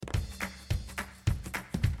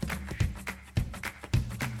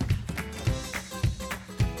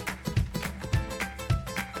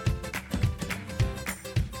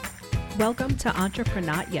Welcome to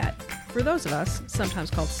Entrepreneur Yet. For those of us,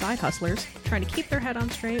 sometimes called side hustlers, trying to keep their head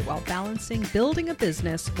on straight while balancing building a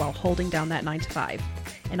business while holding down that 9-to-5.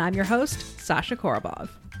 And I'm your host, Sasha Korobov.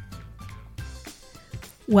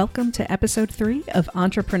 Welcome to episode 3 of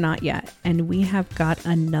Entrepreneur Yet, and we have got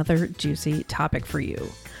another juicy topic for you.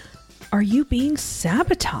 Are you being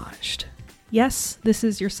sabotaged? Yes, this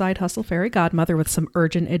is your side hustle fairy godmother with some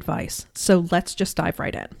urgent advice, so let's just dive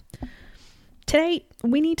right in. Today,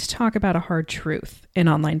 we need to talk about a hard truth in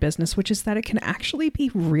online business, which is that it can actually be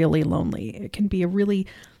really lonely. It can be a really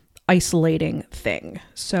isolating thing.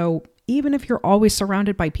 So even if you're always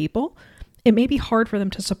surrounded by people, it may be hard for them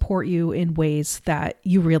to support you in ways that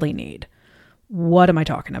you really need. What am I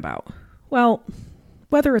talking about? Well,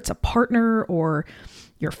 whether it's a partner or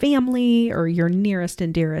your family or your nearest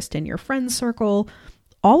and dearest in your friend circle,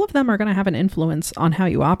 all of them are going to have an influence on how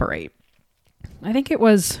you operate. I think it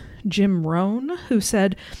was Jim Rohn who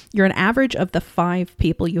said you're an average of the 5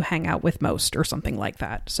 people you hang out with most or something like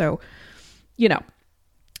that. So,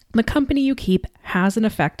 the company you keep has an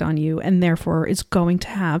effect on you and therefore is going to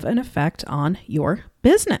have an effect on your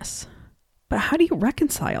business. But how do you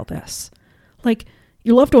reconcile this?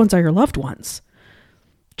 Your loved ones are your loved ones.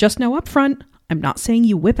 Just know up front, I'm not saying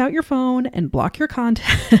you whip out your phone and block your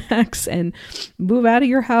contacts and move out of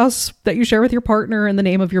your house that you share with your partner in the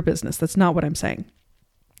name of your business. That's not what I'm saying.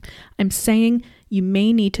 I'm saying you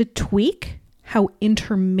may need to tweak how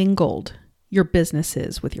intermingled your business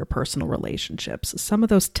is with your personal relationships. Some of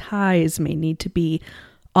those ties may need to be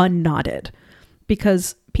unknotted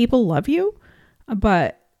because people love you,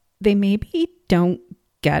 but they maybe don't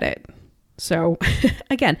get it. So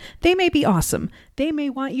again, they may be awesome. They may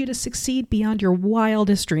want you to succeed beyond your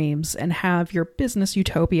wildest dreams and have your business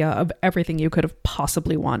utopia of everything you could have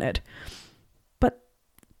possibly wanted. But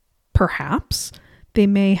perhaps they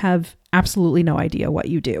may have absolutely no idea what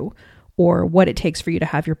you do or what it takes for you to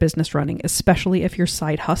have your business running, especially if you're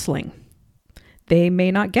side hustling. They may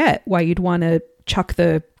not get why you'd want to chuck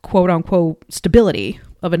the quote unquote stability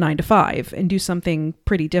of a 9-to-5 and do something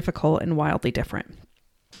pretty difficult and wildly different.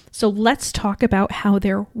 So let's talk about how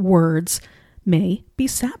their words may be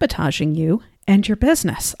sabotaging you and your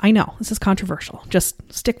business. I know this is controversial.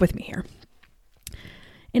 Just stick with me here.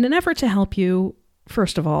 In an effort to help you,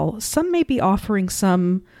 first of all, some may be offering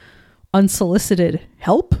some unsolicited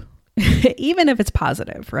help, even if it's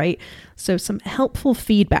positive, right? So some helpful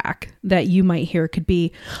feedback that you might hear could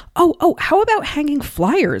be, oh, how about hanging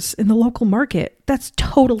flyers in the local market? That's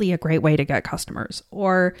totally a great way to get customers.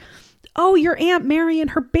 Or, oh, your Aunt Mary and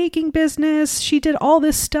her baking business, she did all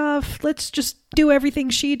this stuff. Let's just do everything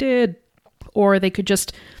she did. Or they could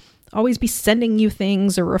just always be sending you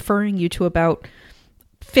things or referring you to about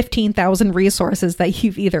 15,000 resources that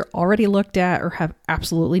you've either already looked at or have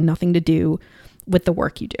absolutely nothing to do with the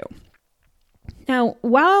work you do. Now,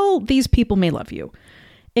 while these people may love you,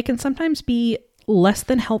 it can sometimes be less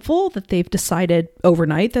than helpful that they've decided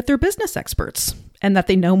overnight that they're business experts and that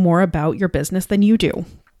they know more about your business than you do.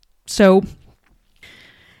 So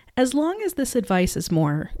as long as this advice is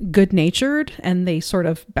more good-natured and they sort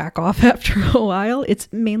of back off after a while, it's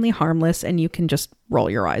mainly harmless and you can just roll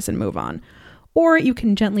your eyes and move on. Or you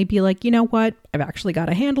can gently be like, you know what, I've actually got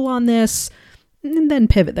a handle on this, and then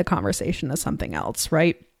pivot the conversation to something else,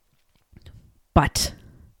 right? But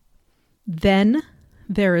then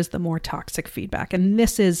there is the more toxic feedback. And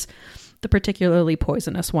this is the particularly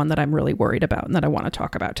poisonous one that I'm really worried about and that I want to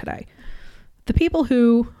talk about today. The people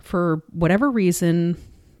who, for whatever reason,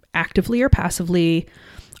 actively or passively,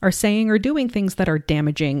 are saying or doing things that are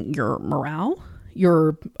damaging your morale,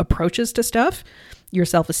 your approaches to stuff, your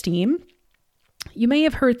self-esteem. You may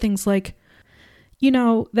have heard things like,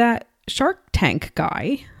 that Shark Tank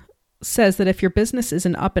guy says that if your business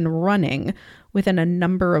isn't up and running within a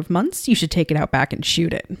number of months, you should take it out back and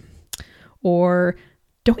shoot it. Or,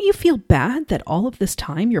 don't you feel bad that all of this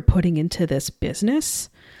time you're putting into this business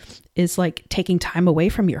is taking time away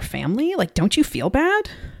from your family? Don't you feel bad?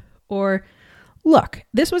 Or, look,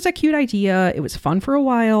 this was a cute idea. It was fun for a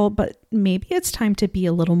while, but maybe it's time to be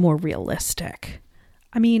a little more realistic.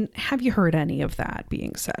 I mean, have you heard any of that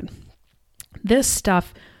being said? This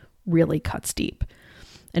stuff really cuts deep.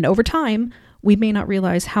 And over time, we may not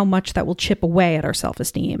realize how much that will chip away at our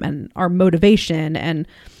self-esteem and our motivation and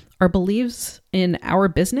our beliefs in our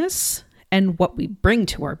business and what we bring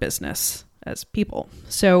to our business as people.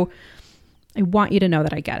 So I want you to know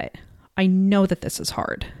that I get it. I know that this is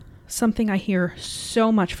hard. Something I hear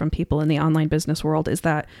so much from people in the online business world is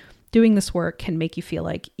that doing this work can make you feel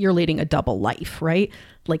like you're leading a double life, right?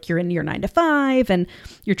 Like you're in your 9-to-5 and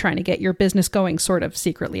you're trying to get your business going sort of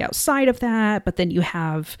secretly outside of that, but then you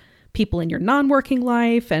have people in your non-working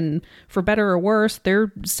life. And for better or worse,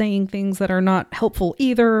 they're saying things that are not helpful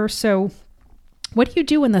either. So what do you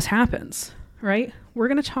do when this happens, right? We're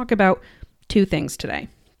going to talk about two things today.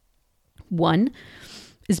 One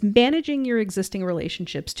is managing your existing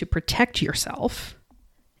relationships to protect yourself.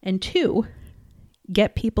 And two,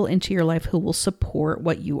 get people into your life who will support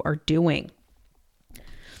what you are doing.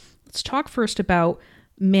 Let's talk first about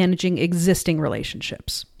managing existing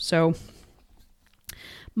relationships. So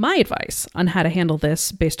my advice on how to handle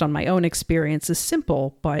this based on my own experience is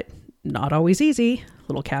simple, but not always easy.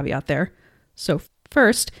 Little caveat there. So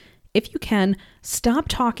first, if you can, stop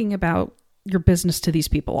talking about your business to these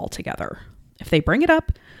people altogether. If they bring it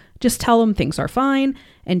up, just tell them things are fine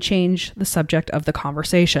and change the subject of the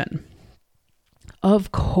conversation.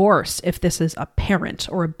 Of course, if this is a parent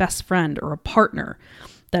or a best friend or a partner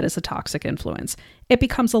that is a toxic influence, it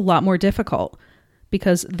becomes a lot more difficult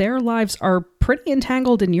because their lives are pretty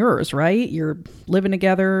entangled in yours, right? You're living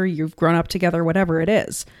together, you've grown up together, whatever it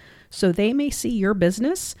is. So they may see your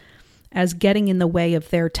business as getting in the way of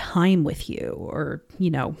their time with you or,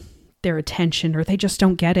 their attention, or they just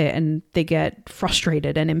don't get it and they get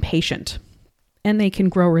frustrated and impatient and they can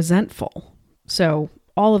grow resentful. So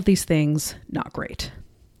all of these things, not great.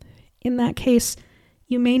 In that case,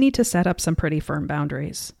 you may need to set up some pretty firm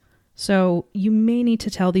boundaries. So you may need to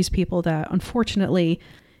tell these people that unfortunately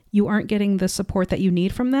you aren't getting the support that you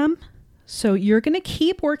need from them. So you're going to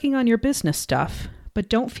keep working on your business stuff, but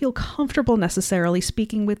don't feel comfortable necessarily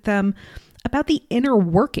speaking with them about the inner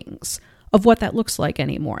workings of what that looks like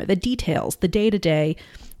anymore, the details, the day-to-day.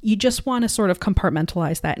 You just want to sort of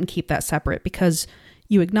compartmentalize that and keep that separate because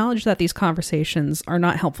you acknowledge that these conversations are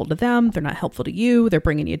not helpful to them. They're not helpful to you. They're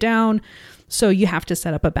bringing you down. So you have to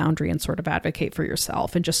set up a boundary and sort of advocate for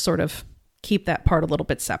yourself and just sort of keep that part a little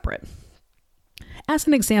bit separate. As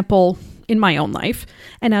an example in my own life,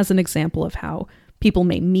 and as an example of how people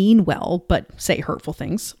may mean well, but say hurtful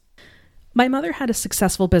things, my mother had a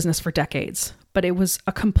successful business for decades, but it was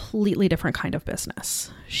a completely different kind of business.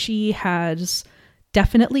 She has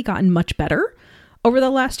definitely gotten much better over the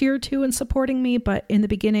last year or two in supporting me, but in the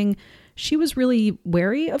beginning, she was really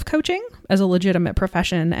wary of coaching as a legitimate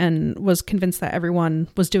profession and was convinced that everyone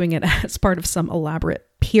was doing it as part of some elaborate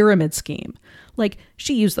pyramid scheme. Like,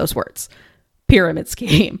 she used those words, pyramid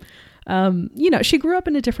scheme. She grew up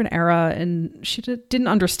in a different era and she didn't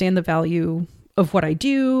understand the value of what I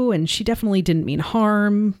do, and she definitely didn't mean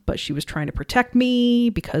harm, but she was trying to protect me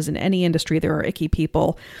because in any industry there are icky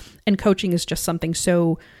people, and coaching is just something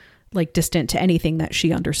so distant to anything that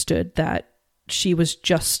she understood that she was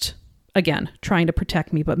just, again, trying to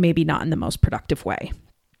protect me, but maybe not in the most productive way.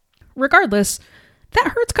 Regardless,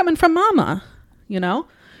 that hurts coming from mama,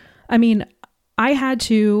 I had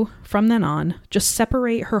to, from then on, just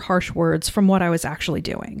separate her harsh words from what I was actually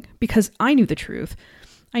doing because I knew the truth.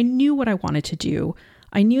 I knew what I wanted to do.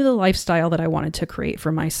 I knew the lifestyle that I wanted to create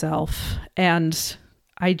for myself. And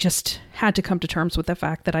I just had to come to terms with the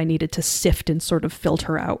fact that I needed to sift and sort of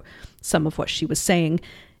filter out some of what she was saying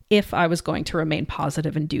if I was going to remain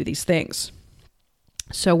positive and do these things.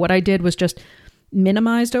 So what I did was just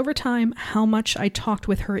minimized over time how much I talked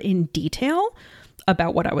with her in detail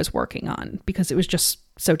about what I was working on because it was just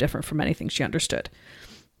so different from anything she understood.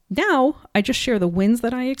 Now I just share the wins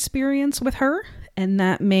that I experience with her, and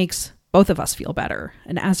that makes both of us feel better.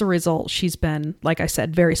 And as a result, she's been, like I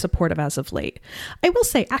said, very supportive as of late. I will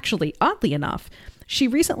say, actually, oddly enough, she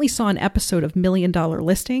recently saw an episode of $1 Million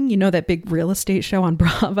Listing, that big real estate show on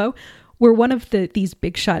Bravo, where one of these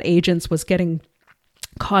big shot agents was getting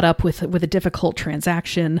caught up with a difficult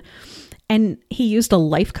transaction. And he used a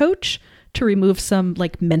life coach to remove some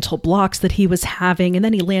mental blocks that he was having. And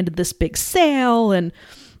then he landed this big sale, and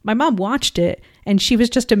my mom watched it and she was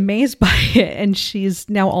just amazed by it. And she's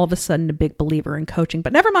now all of a sudden a big believer in coaching,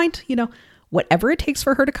 but never mind, whatever it takes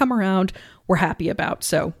for her to come around, we're happy about.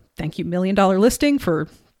 So thank you, $1 Million Listing, for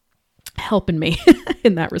helping me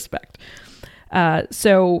in that respect.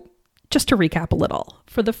 So just to recap a little,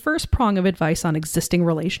 for the first prong of advice on existing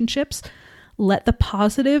relationships, let the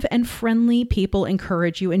positive and friendly people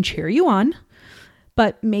encourage you and cheer you on,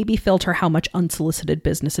 but maybe filter how much unsolicited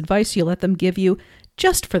business advice you let them give you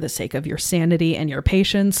just for the sake of your sanity and your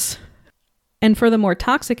patience. And for the more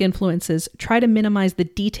toxic influences, try to minimize the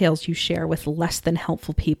details you share with less than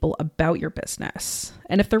helpful people about your business.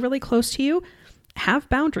 And if they're really close to you, have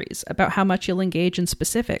boundaries about how much you'll engage in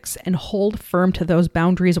specifics and hold firm to those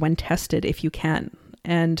boundaries when tested if you can.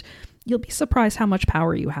 And you'll be surprised how much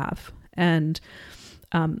power you have and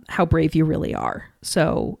how brave you really are.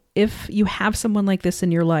 So if you have someone like this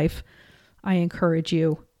in your life, I encourage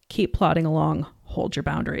you, keep plodding along, hold your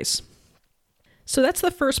boundaries. So that's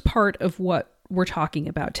the first part of what we're talking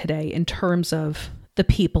about today in terms of the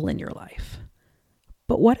people in your life.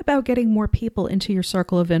 But what about getting more people into your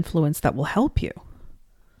circle of influence that will help you?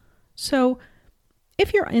 So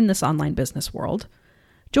if you're in this online business world,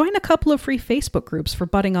 join a couple of free Facebook groups for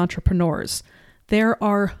budding entrepreneurs. There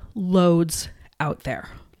are loads out there.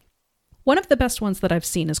 One of the best ones that I've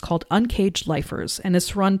seen is called Uncaged Lifers, and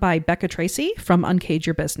it's run by Becca Tracy from Uncage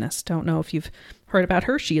Your Business. Don't know if you've heard about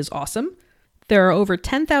her. She is awesome. There are over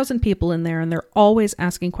 10,000 people in there, and they're always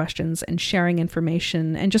asking questions and sharing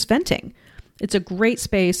information and just venting. It's a great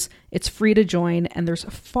space. It's free to join, and there's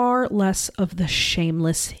far less of the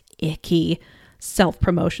shameless, icky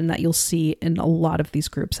self-promotion that you'll see in a lot of these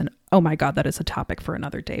groups. And oh my God, that is a topic for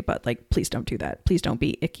another day, but please don't do that. Please don't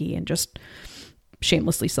be icky and just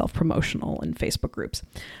shamelessly self-promotional in Facebook groups.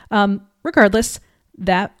 Regardless,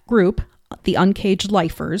 that group, the Uncaged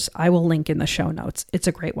Lifers, I will link in the show notes. It's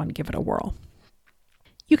a great one. Give it a whirl.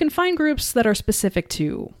 You can find groups that are specific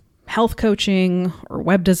to health coaching or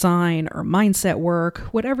web design or mindset work,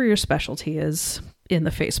 whatever your specialty is in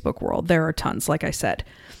the Facebook world. There are tons, like I said.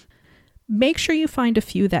 Make sure you find a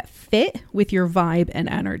few that fit with your vibe and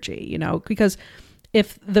energy, because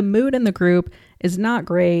if the mood in the group is not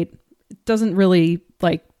great, it doesn't really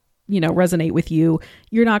resonate with you,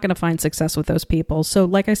 you're not going to find success with those people. So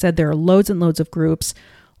like I said, there are loads and loads of groups.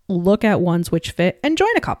 Look at ones which fit and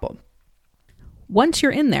join a couple. Once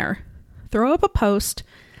you're in there, throw up a post,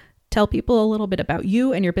 tell people a little bit about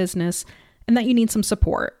you and your business and that you need some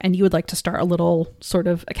support and you would like to start a little sort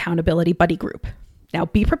of accountability buddy group. Now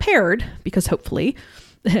be prepared because hopefully,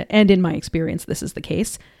 and in my experience, this is the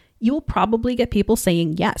case, you'll probably get people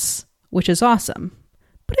saying yes, which is awesome.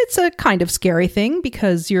 But it's a kind of scary thing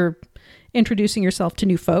because you're introducing yourself to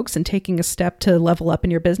new folks and taking a step to level up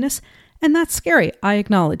in your business. And that's scary. I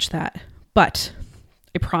acknowledge that. But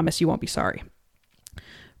I promise you won't be sorry.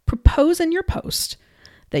 Propose in your post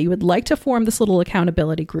that you would like to form this little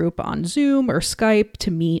accountability group on Zoom or Skype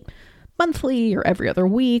to meet monthly or every other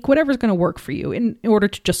week, whatever's going to work for you in order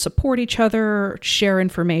to just support each other, share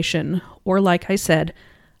information, or like I said,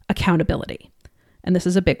 accountability. And this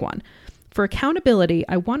is a big one. For accountability,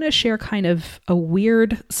 I want to share kind of a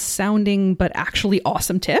weird sounding but actually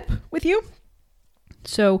awesome tip with you.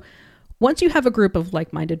 So once you have a group of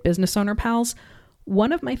like-minded business owner pals,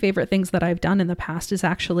 one of my favorite things that I've done in the past is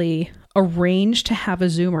actually arrange to have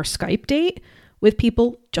a Zoom or Skype date with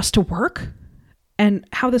people just to work. And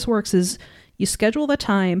how this works is you schedule the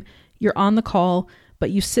time, you're on the call,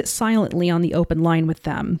 but you sit silently on the open line with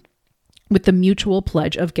them with the mutual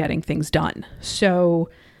pledge of getting things done. So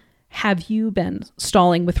have you been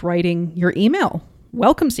stalling with writing your email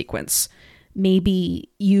welcome sequence?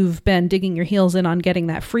 Maybe you've been digging your heels in on getting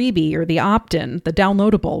that freebie or the opt-in, the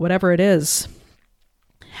downloadable, whatever it is.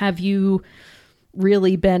 Have you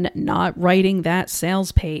really been not writing that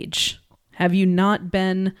sales page? Have you not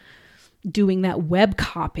been doing that web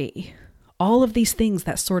copy? All of these things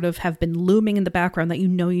that sort of have been looming in the background that you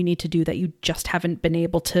know you need to do that you just haven't been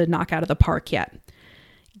able to knock out of the park yet.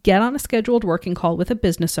 Get on a scheduled working call with a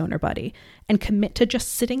business owner buddy and commit to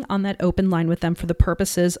just sitting on that open line with them for the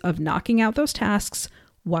purposes of knocking out those tasks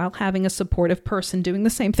while having a supportive person doing the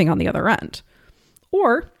same thing on the other end.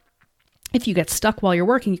 Or if you get stuck while you're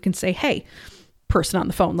working, you can say, hey, person on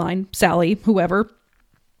the phone line, Sally, whoever,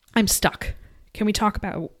 I'm stuck. Can we talk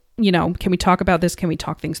about this? Can we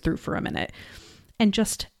talk things through for a minute? And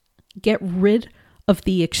just get rid of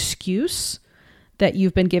the excuse that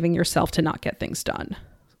you've been giving yourself to not get things done.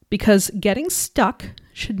 Because getting stuck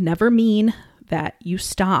should never mean that you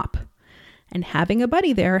stop. And having a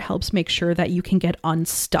buddy there helps make sure that you can get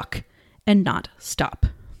unstuck and not stop.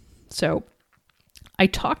 So I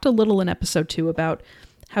talked a little in episode 2 about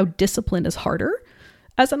how discipline is harder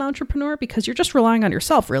as an entrepreneur because you're just relying on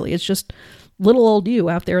yourself, really. It's just little old you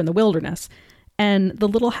out there in the wilderness. And the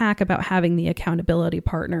little hack about having the accountability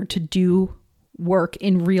partner to do work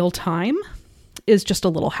in real time is just a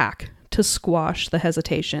little hack to squash the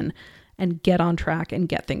hesitation and get on track and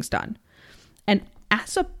get things done. And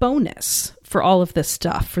as a bonus for all of this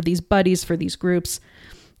stuff, for these buddies, for these groups,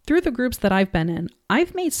 through the groups that I've been in,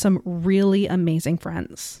 I've made some really amazing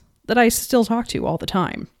friends that I still talk to all the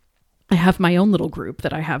time. I have my own little group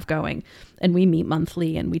that I have going, and we meet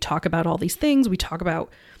monthly and we talk about all these things. We talk about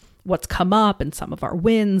what's come up and some of our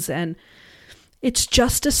wins, and it's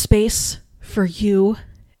just a space for you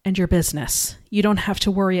and your business. You don't have to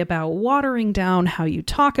worry about watering down how you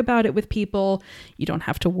talk about it with people. You don't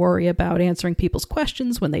have to worry about answering people's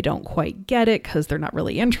questions when they don't quite get it because they're not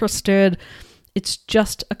really interested. It's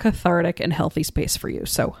just a cathartic and healthy space for you.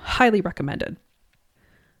 So highly recommended.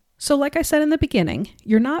 So like I said in the beginning,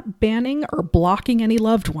 you're not banning or blocking any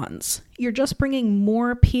loved ones. You're just bringing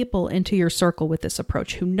more people into your circle with this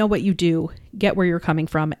approach who know what you do, get where you're coming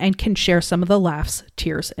from, and can share some of the laughs,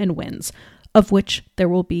 tears, and wins, of which there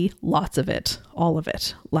will be lots of it, all of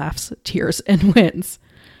it, laughs, tears, and wins.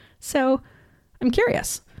 So I'm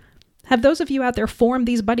curious, have those of you out there formed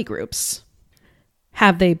these buddy groups?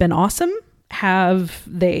 Have they been awesome? Have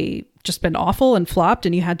they just been awful and flopped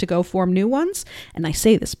and you had to go form new ones? And I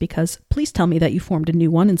say this because please tell me that you formed a new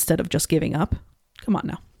one instead of just giving up. Come on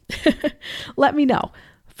now. Let me know.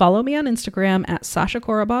 Follow me on Instagram at Sasha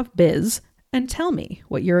Korobov Biz and tell me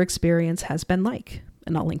what your experience has been like.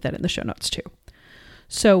 And I'll link that in the show notes too.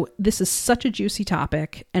 So this is such a juicy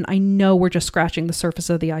topic, and I know we're just scratching the surface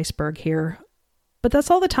of the iceberg here, but that's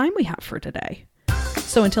all the time we have for today.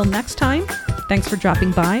 So until next time, thanks for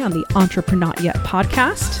dropping by on the Entrepreneur Yet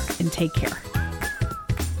podcast, and take care.